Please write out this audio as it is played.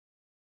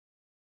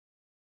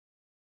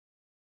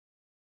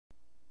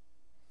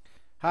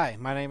Hi,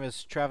 my name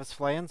is Travis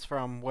Flayens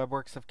from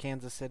WebWorks of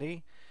Kansas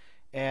City,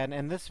 and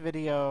in this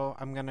video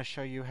I'm going to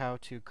show you how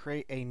to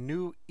create a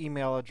new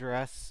email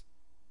address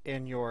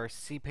in your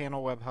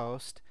cPanel web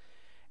host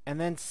and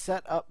then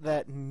set up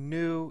that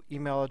new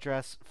email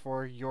address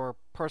for your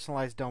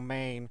personalized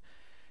domain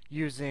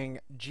using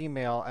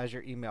Gmail as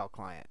your email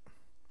client.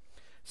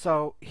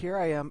 So here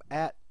I am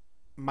at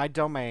my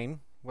domain,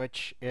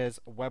 which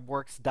is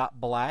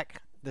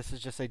webworks.black. This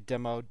is just a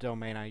demo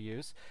domain I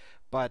use.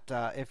 But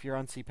if you're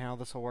on cPanel,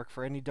 this will work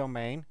for any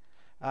domain.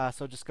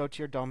 So just go to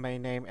your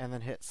domain name and then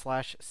hit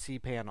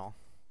 /cPanel.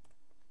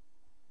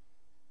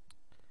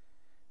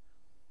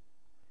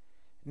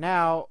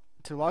 Now,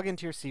 to log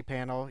into your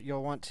cPanel,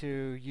 you'll want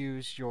to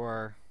use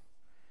your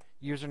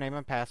username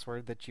and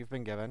password that you've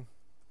been given.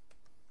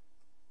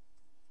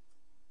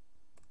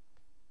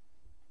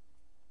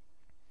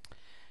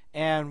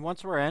 And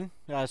once we're in,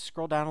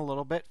 scroll down a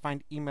little bit,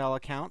 find email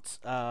accounts.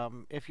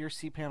 If your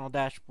cPanel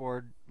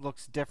dashboard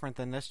looks different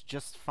than this,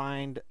 just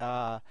find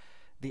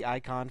the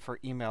icon for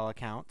email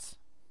accounts.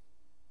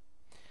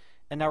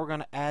 And now we're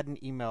going to add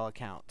an email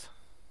account.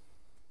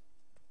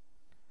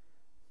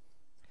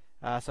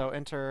 So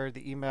enter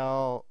the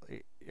email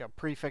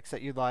prefix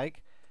that you'd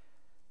like,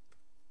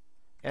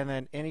 and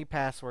then any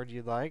password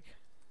you'd like.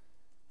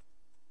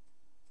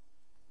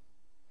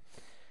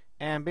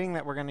 And being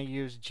that we're going to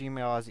use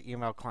Gmail as an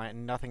email client,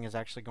 nothing is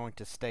actually going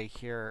to stay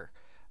here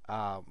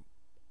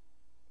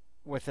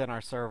within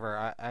our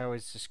server. I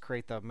always just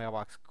create the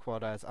mailbox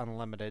quota as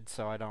unlimited,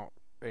 so I don't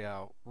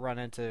run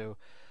into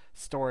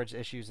storage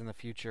issues in the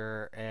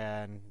future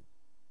and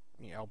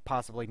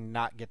possibly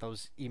not get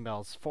those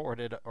emails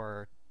forwarded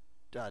or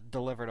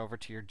delivered over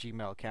to your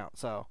Gmail account.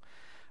 So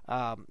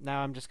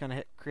now I'm just going to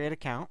hit create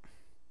account.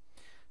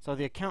 So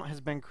the account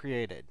has been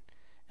created,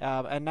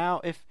 and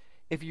now if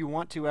you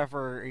want to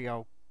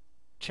ever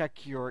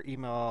check your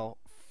email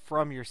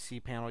from your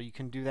cPanel, you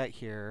can do that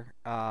here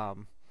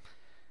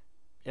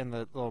in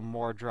the little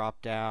more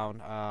drop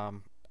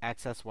down,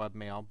 access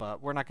webmail.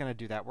 But we're not going to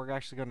do that. We're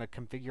actually going to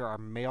configure our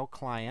mail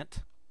client,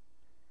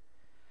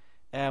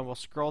 and we'll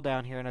scroll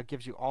down here and it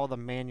gives you all the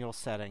manual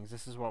settings.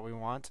 This is what we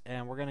want,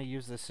 and we're going to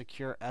use the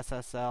secure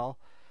SSL/TSL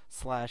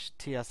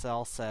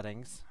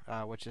settings,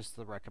 which is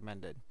the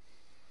recommended.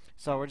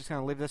 So we're just going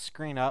to leave this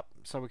screen up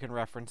so we can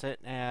reference it,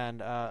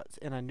 and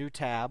in a new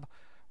tab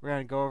we're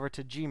going to go over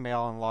to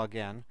Gmail and log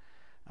in.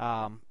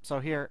 So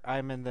here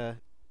I'm in the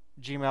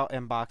Gmail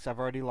inbox. I've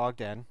already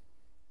logged in.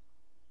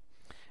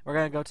 We're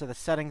going to go to the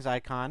settings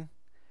icon,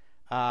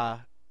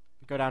 go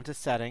down to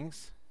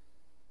settings,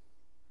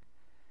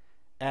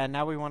 and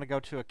now we want to go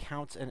to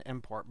accounts and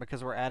import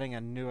because we're adding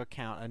a new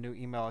account, a new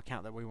email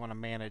account that we want to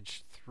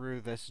manage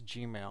through this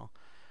Gmail.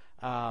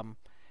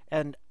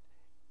 And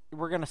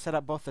we're going to set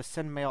up both the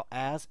send mail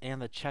as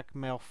and the check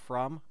mail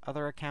from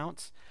other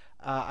accounts.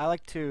 I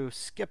like to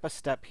skip a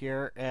step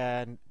here,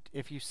 and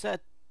if you set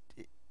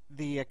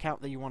the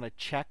account that you want to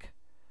check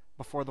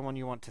before the one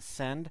you want to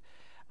send,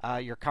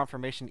 your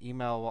confirmation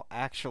email will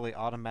actually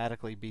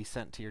automatically be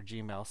sent to your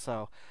Gmail.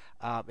 So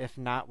if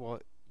not,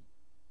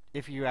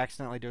 if you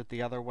accidentally do it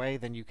the other way,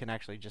 then you can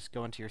actually just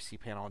go into your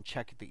cPanel and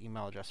check the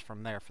email address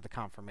from there for the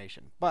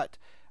confirmation. But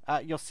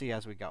you'll see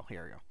as we go.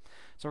 Here we go.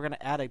 So we're going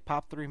to add a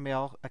POP3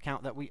 mail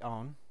account that we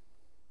own.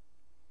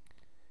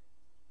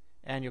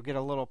 And you'll get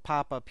a little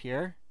pop-up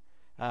here.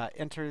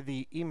 Enter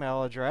the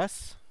email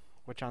address,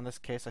 which on this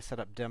case I set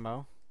up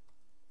demo.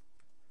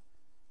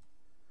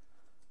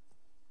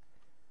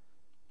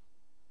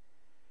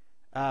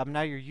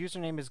 Now your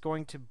username is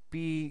going to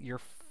be your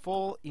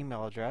full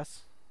email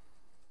address.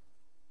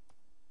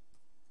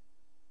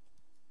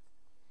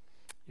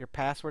 Your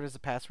password is the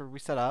password we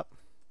set up.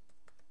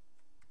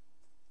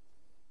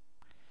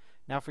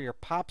 Now for your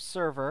POP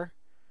server,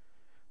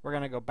 we're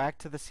going to go back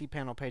to the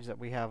cPanel page that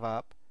we have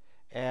up,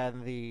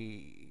 and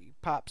the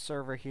POP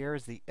server here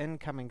is the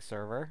incoming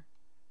server,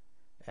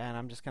 and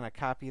I'm just going to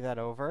copy that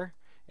over,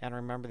 and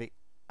remember the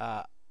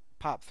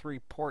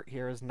POP3 port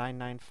here is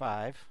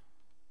 995.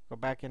 Go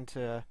back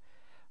into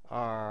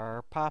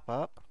our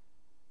pop-up,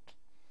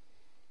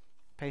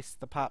 paste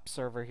the POP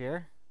server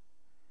here,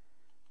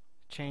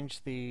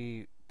 change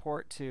the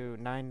port to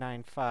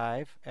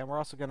 995, and we're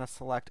also going to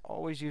select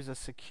always use a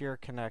secure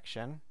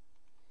connection.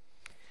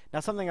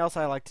 Now something else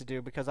I like to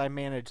do, because I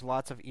manage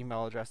lots of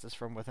email addresses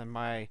from within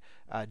my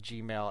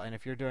Gmail, and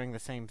if you're doing the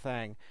same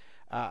thing,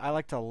 I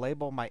like to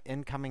label my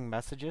incoming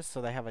messages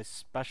so they have a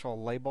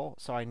special label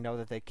so I know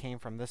that they came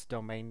from this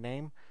domain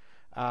name.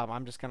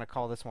 I'm just going to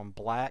call this one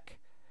black.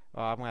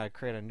 I'm going to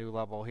create a new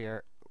label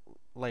here.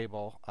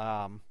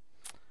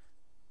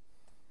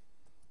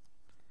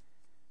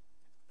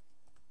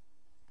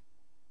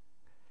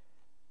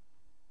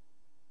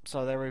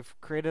 So there we've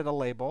created a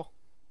label.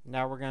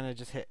 Now we're going to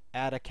just hit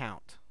add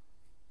account.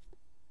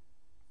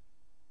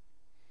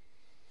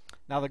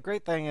 Now the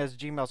great thing is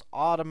Gmail's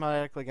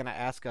automatically going to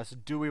ask us,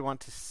 do we want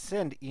to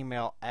send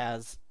email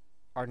as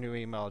our new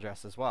email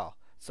address as well?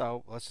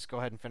 So let's just go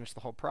ahead and finish the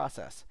whole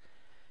process.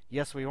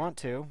 Yes, we want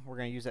to. We're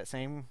going to use that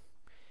same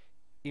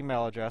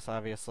email address,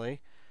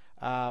 obviously.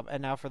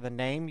 And now for the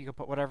name, you can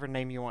put whatever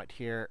name you want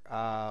here.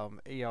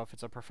 If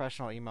it's a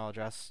professional email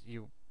address,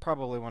 you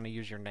probably want to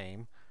use your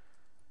name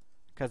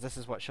because this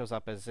is what shows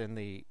up as in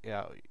the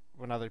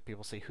when other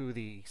people see who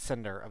the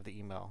sender of the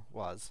email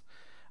was.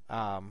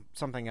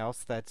 Something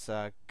else that's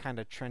kind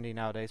of trendy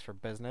nowadays for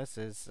business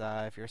is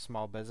if you're a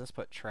small business,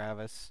 put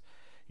Travis,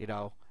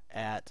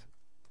 at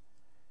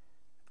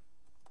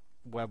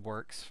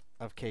WebWorks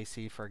of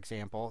KC, for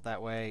example.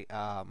 That way,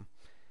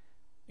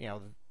 you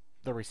know,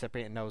 the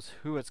recipient knows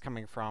who it's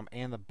coming from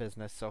and the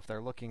business. So if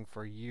they're looking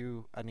for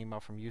you, an email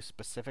from you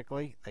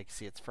specifically, they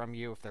see it's from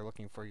you. If they're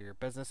looking for your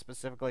business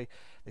specifically,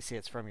 they see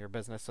it's from your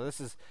business. So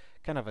this is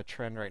kind of a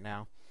trend right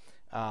now.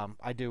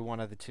 I do one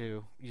of the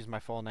two, use my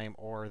full name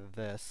or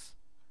this.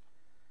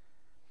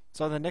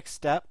 So the next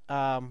step,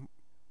 our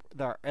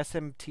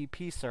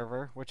SMTP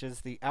server, which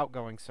is the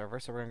outgoing server.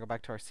 So we're going to go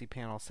back to our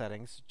cPanel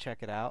settings,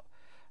 check it out.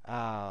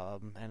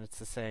 And it's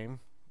the same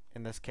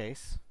in this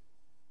case.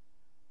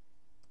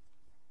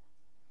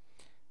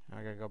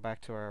 I'm going to go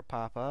back to our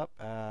pop-up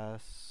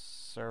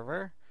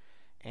server,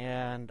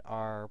 and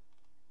our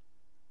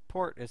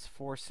port is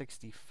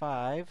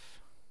 465.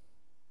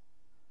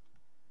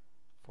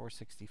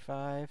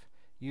 465.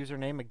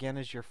 Username again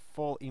is your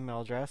full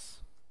email address.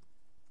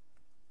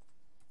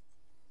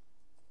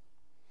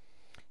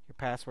 Your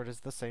password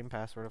is the same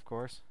password, of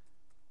course.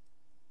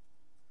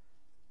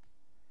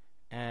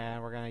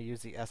 And we're going to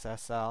use the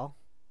SSL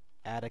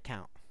add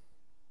account.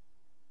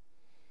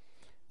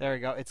 There we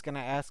go. It's going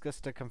to ask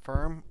us to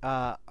confirm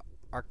our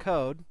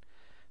code.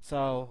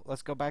 So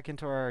let's go back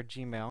into our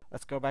Gmail.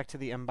 Let's go back to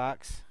the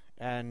inbox,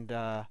 and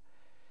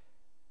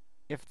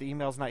if the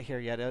email's not here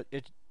yet,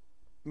 it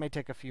may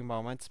take a few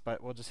moments,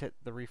 but we'll just hit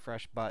the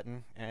refresh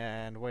button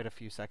and wait a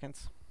few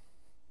seconds.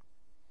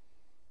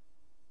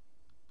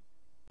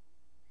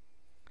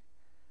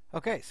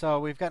 Okay, so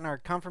we've gotten our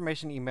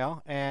confirmation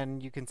email,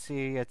 and you can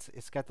see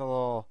it's got the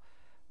little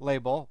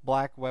label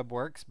Black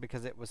WebWorks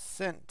because it was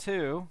sent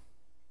to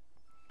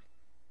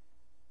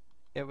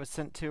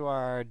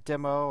our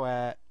demo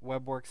at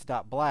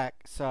webworks.black,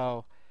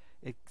 so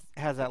it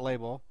has that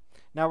label.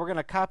 Now we're going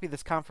to copy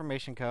this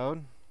confirmation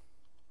code,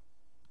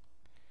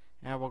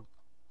 and we'll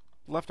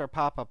left our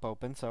pop-up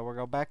open, so we'll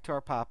go back to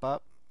our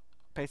pop-up,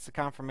 paste the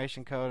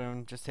confirmation code,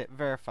 and just hit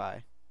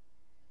verify.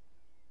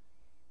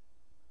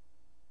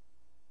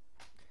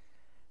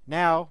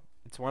 Now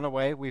it's went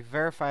away. We've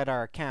verified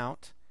our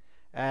account,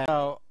 and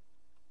so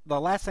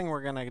the last thing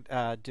we're going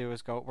to do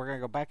is we're going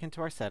to go back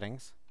into our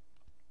settings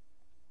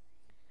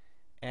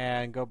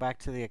and go back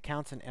to the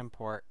accounts and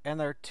import. And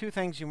there are two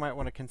things you might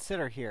want to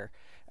consider here.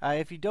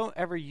 If you don't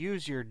ever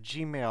use your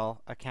Gmail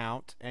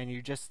account and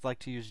you just like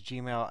to use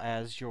Gmail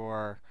as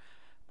your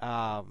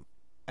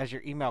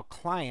email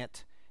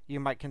client, you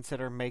might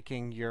consider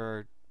making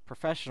your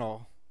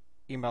professional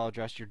email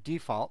address your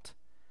default.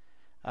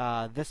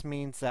 This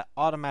means that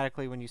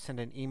automatically when you send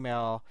an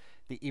email,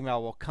 the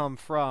email will come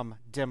from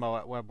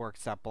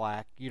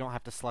demo@webworks.black. You don't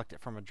have to select it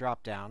from a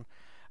drop-down.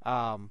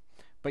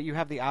 But you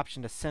have the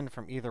option to send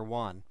from either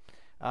one.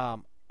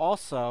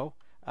 Also,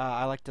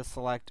 I like to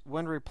select,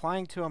 when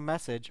replying to a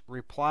message,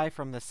 reply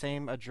from the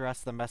same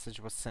address the message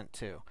was sent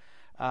to.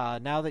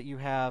 Now that you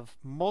have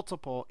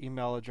multiple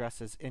email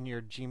addresses in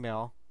your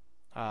Gmail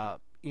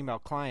email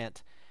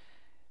client,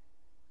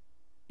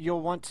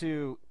 you'll want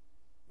to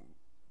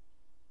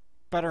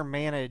better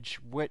manage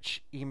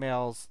which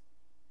emails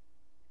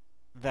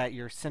that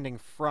you're sending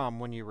from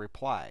when you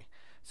reply.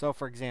 So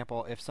for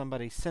example, if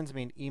somebody sends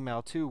me an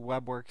email to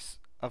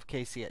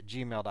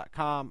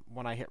webworksofkc@gmail.com,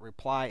 when I hit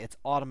reply, it's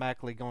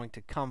automatically going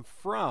to come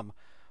from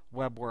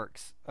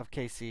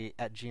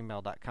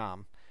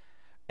webworksofkc@gmail.com.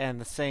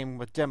 And the same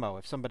with demo.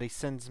 If somebody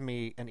sends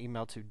me an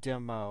email to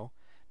demo,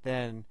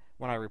 then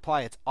when I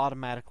reply, it's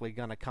automatically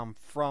going to come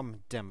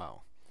from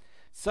demo.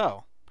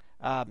 So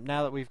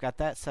now that we've got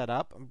that set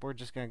up, we're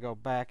just going to go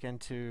back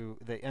into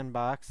the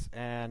inbox,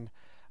 and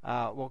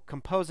we'll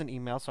compose an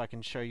email so I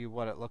can show you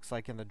what it looks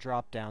like in the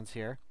drop downs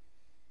here.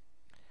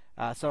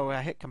 So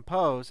I hit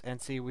compose,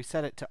 and see we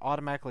set it to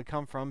automatically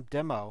come from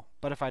demo.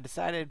 But if I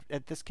decided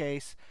at this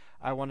case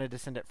I wanted to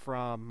send it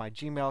from my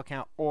Gmail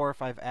account, or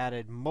if I've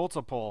added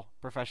multiple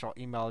professional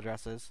email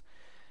addresses,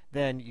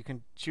 then you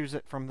can choose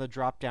it from the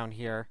drop down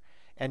here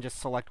and just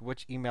select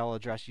which email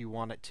address you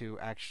want it to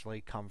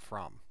actually come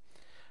from.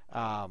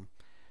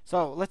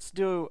 So let's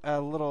do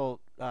a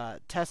little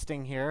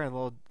testing here, a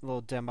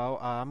little demo.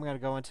 I'm going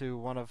to go into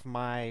one of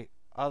my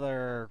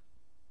other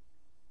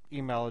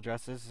email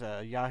addresses,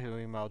 Yahoo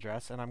email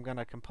address, and I'm going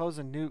to compose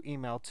a new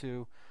email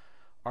to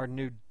our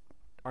new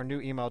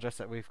email address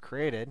that we've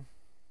created.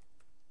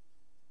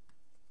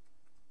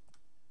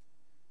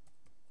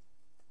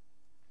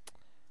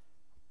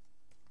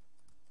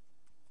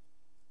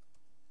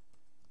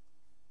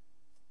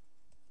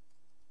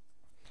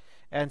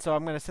 And so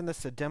I'm going to send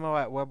this to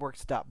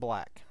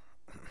demo@webworks.black.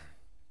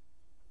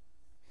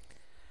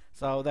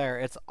 So there,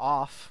 it's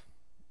off.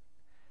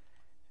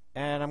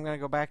 And I'm going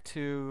to go back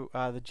to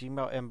the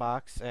Gmail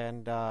inbox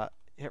and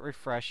hit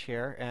refresh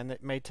here. And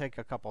it may take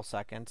a couple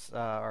seconds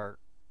or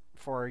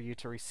for you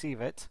to receive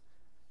it.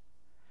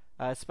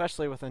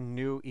 especially with a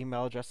new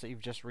email address that you've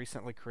just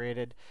recently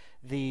created.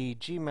 The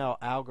Gmail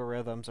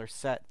algorithms are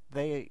set,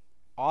 they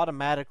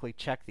automatically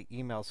check the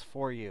emails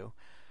for you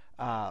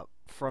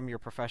from your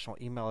professional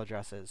email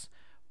addresses.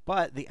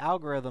 But the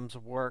algorithms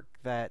work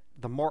that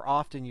the more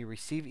often you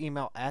receive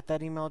email at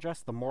that email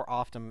address, the more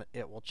often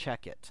it will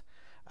check it.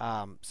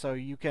 So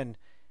you can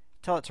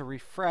tell it to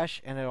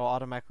refresh and it'll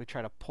automatically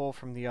try to pull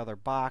from the other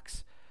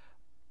box,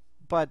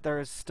 but there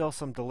is still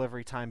some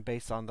delivery time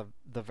based on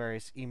the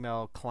various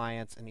email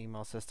clients and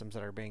email systems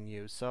that are being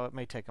used. So it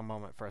may take a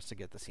moment for us to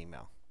get this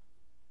email.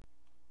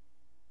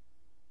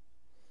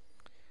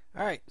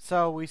 All right,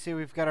 so we see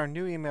we've got our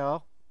new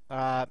email,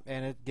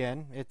 and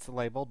again, it's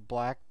labeled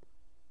Black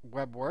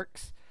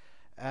Webworks,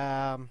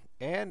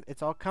 and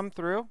it's all come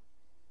through.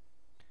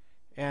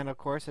 And of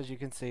course, as you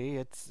can see,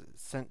 it's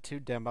sent to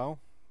demo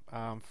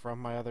from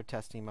my other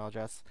test email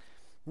address.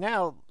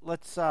 Now,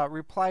 let's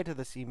reply to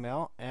this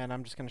email, and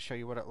I'm just going to show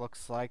you what it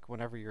looks like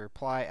whenever you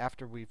reply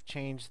after we've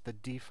changed the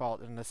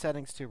default in the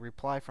settings to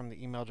reply from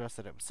the email address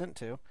that it was sent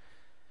to.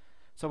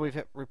 So we've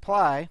hit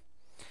reply,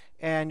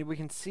 and we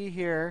can see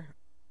here,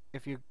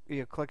 if you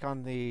click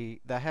on the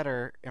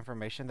header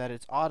information, that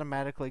it's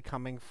automatically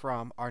coming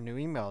from our new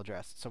email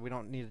address. So we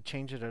don't need to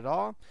change it at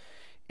all.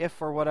 If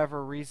for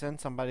whatever reason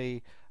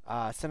somebody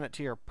sent it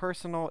to your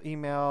personal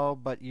email,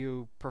 but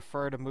you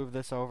prefer to move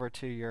this over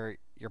to your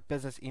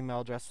business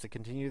email address to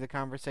continue the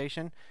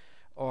conversation,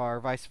 or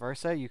vice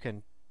versa, you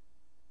can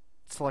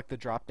select the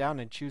drop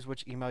down and choose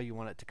which email you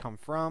want it to come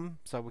from.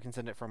 So we can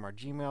send it from our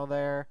Gmail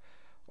there,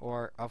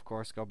 or of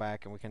course go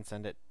back and we can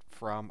send it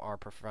from our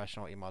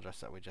professional email address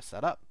that we just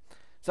set up.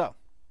 So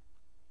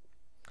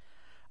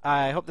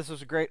I hope this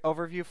was a great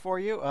overview for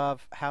you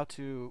of how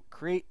to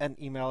create an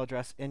email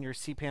address in your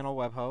cPanel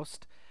web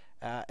host,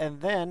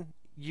 and then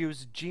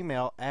use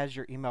Gmail as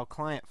your email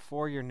client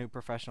for your new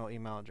professional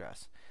email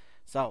address.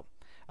 So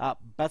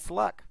best of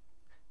luck.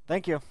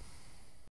 Thank you.